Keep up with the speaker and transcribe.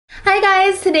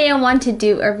guys, today I want to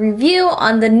do a review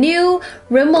on the new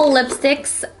Rimmel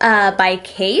lipsticks by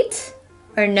Kate,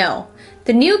 or no,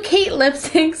 the new Kate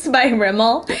lipsticks by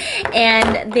Rimmel,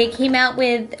 and they came out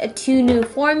with 2 new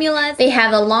formulas. They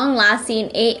have a long-lasting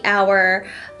 8-hour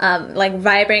like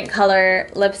vibrant color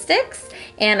lipsticks,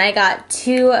 and I got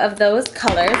 2 of those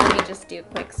colors. Let me just do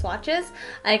quick swatches.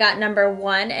 I got number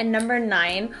 1 and number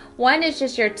 9. 1 is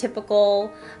just your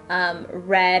typical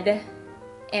red,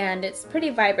 and it's pretty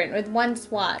vibrant. With one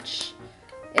swatch,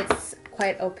 it's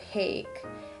quite opaque.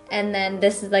 And then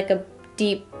this is like a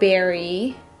deep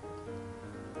berry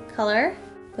color.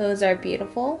 Those are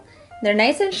beautiful. They're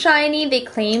nice and shiny. They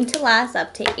claim to last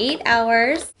up to 8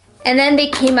 hours. And then they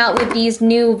came out with these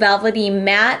new velvety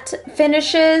matte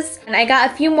finishes. And I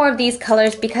got a few more of these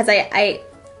colors because I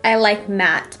like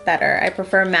matte better. I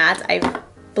prefer matte. I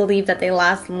believe that they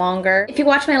last longer. If you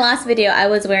watched my last video, I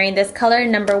was wearing this color,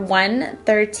 number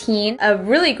 113, a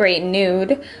really great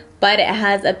nude, but it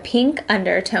has a pink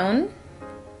undertone.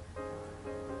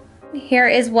 Here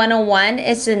is 101.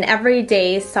 It's an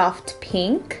everyday soft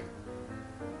pink.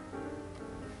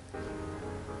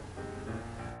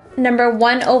 Number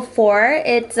 104,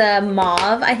 it's a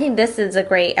mauve. I think this is a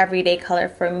great everyday color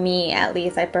for me, at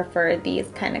least. I prefer these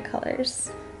kind of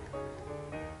colors.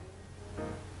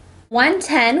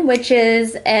 110, which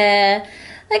is like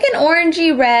an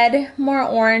orangey red, more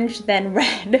orange than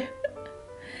red.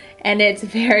 And it's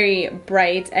very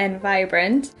bright and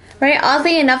vibrant. Right,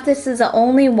 oddly enough, this is the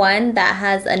only one that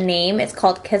has a name. It's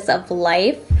called Kiss of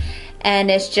Life, and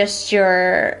it's just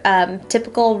your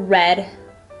typical red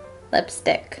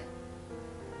lipstick.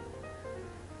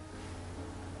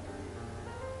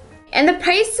 And the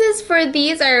prices for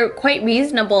these are quite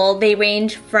reasonable. They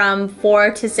range from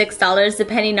 $4 to $6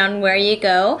 depending on where you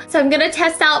go. So I'm gonna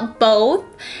test out both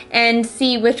and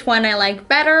see which one I like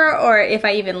better, or if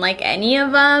I even like any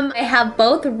of them. I have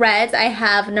both reds. I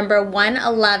have number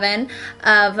 111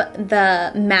 of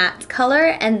the matte color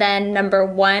and then number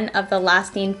 1 of the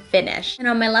lasting finish. And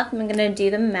on my left, I'm gonna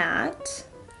do the matte.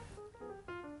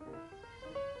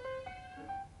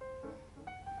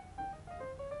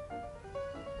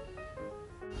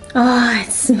 Oh, it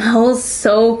smells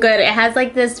so good. It has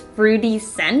like this fruity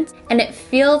scent and it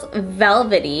feels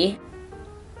velvety.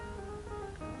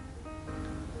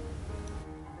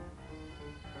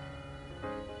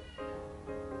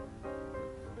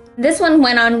 This one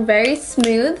went on very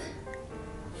smooth.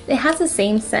 It has the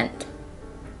same scent.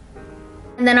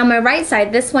 And then on my right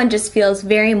side, this one just feels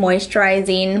very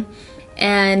moisturizing.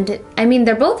 And I mean,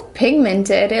 they're both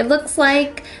pigmented. It looks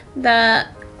like the...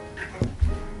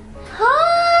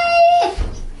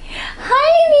 Hi,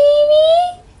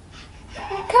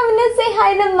 baby! Coming to say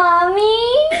hi to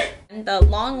mommy? The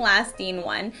long-lasting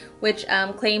one, which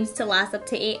claims to last up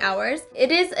to 8 hours.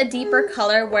 It is a deeper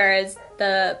color, whereas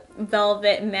the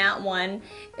velvet matte one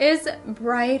is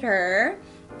brighter.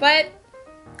 But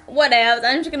whatever,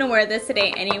 I'm just gonna wear this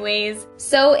today anyways.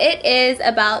 So it is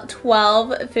about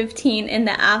 12:15 in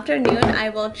the afternoon. I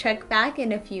will check back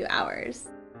in a few hours.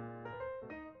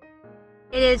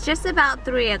 It is just about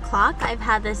 3 o'clock. I've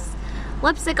had this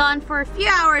lipstick on for a few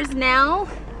hours now,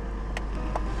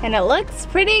 and it looks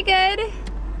pretty good.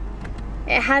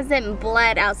 It hasn't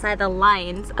bled outside the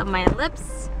lines of my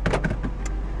lips.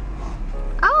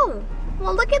 Oh,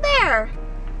 well look at there.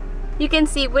 You can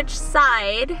see which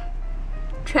side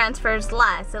transfers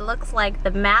less. It looks like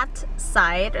the matte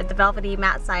side, or the velvety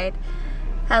matte side,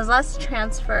 has less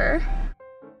transfer.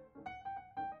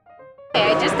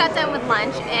 Okay, I just got done with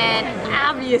lunch, and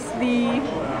obviously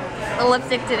the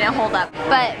lipstick didn't hold up.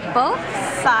 But both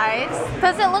sides,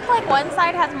 does it look like one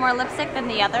side has more lipstick than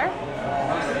the other?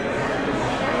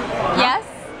 Yes?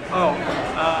 Oh,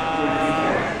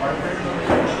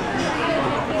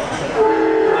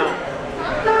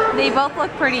 no. They both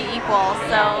look pretty equal,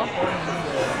 so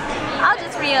I'll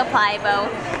just reapply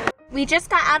both. We just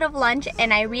got out of lunch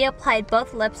and I reapplied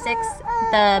both lipsticks,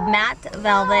 the matte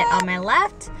velvet on my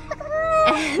left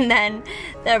and then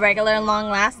the regular long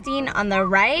lasting on the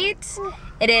right.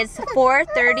 It is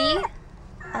 4:30.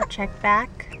 I'll check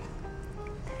back.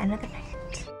 The end of the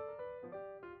night.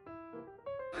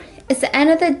 It's the end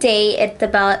of the day. It's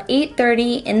about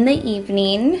 8:30 in the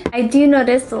evening. I do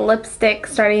notice the lipstick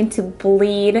starting to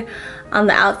bleed on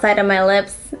the outside of my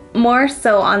lips, more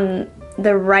so on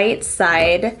the right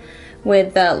side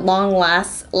with the long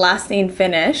lasting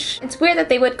finish. It's weird that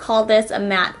they would call this a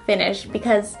matte finish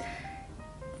because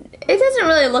it doesn't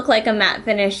really look like a matte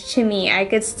finish to me. I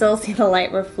could still see the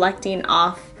light reflecting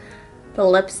off the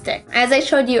lipstick. As I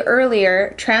showed you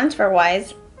earlier, transfer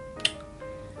wise,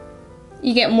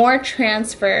 you get more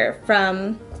transfer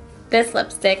from this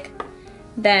lipstick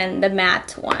than the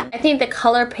matte one. I think the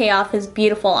color payoff is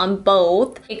beautiful on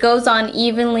both. It goes on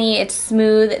evenly, it's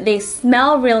smooth, they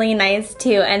smell really nice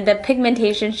too, and the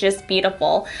pigmentation is just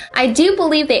beautiful. I do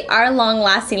believe they are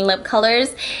long-lasting lip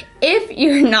colors if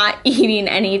you're not eating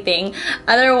anything.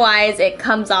 Otherwise, it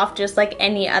comes off just like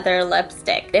any other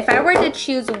lipstick. If I were to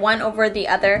choose one over the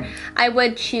other, I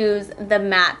would choose the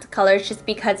matte colors just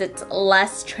because it's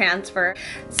less transfer.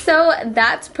 So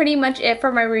that's pretty much it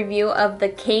for my review of the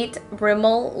Kate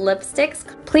Rimmel lipsticks.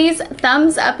 Please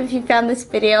thumbs up if you found this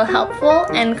video helpful,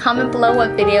 and comment below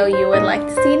what video you would like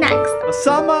to see next.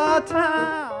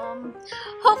 Summertime.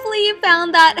 Hopefully you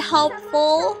found that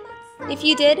helpful. If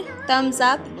you did, thumbs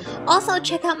up. Also,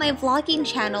 check out my vlogging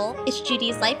channel, It's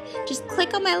Judy's Life. Just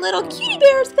click on my little cutie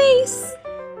bear's face.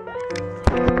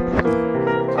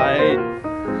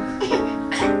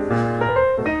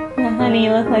 Honey,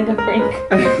 you look like a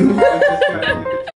freak.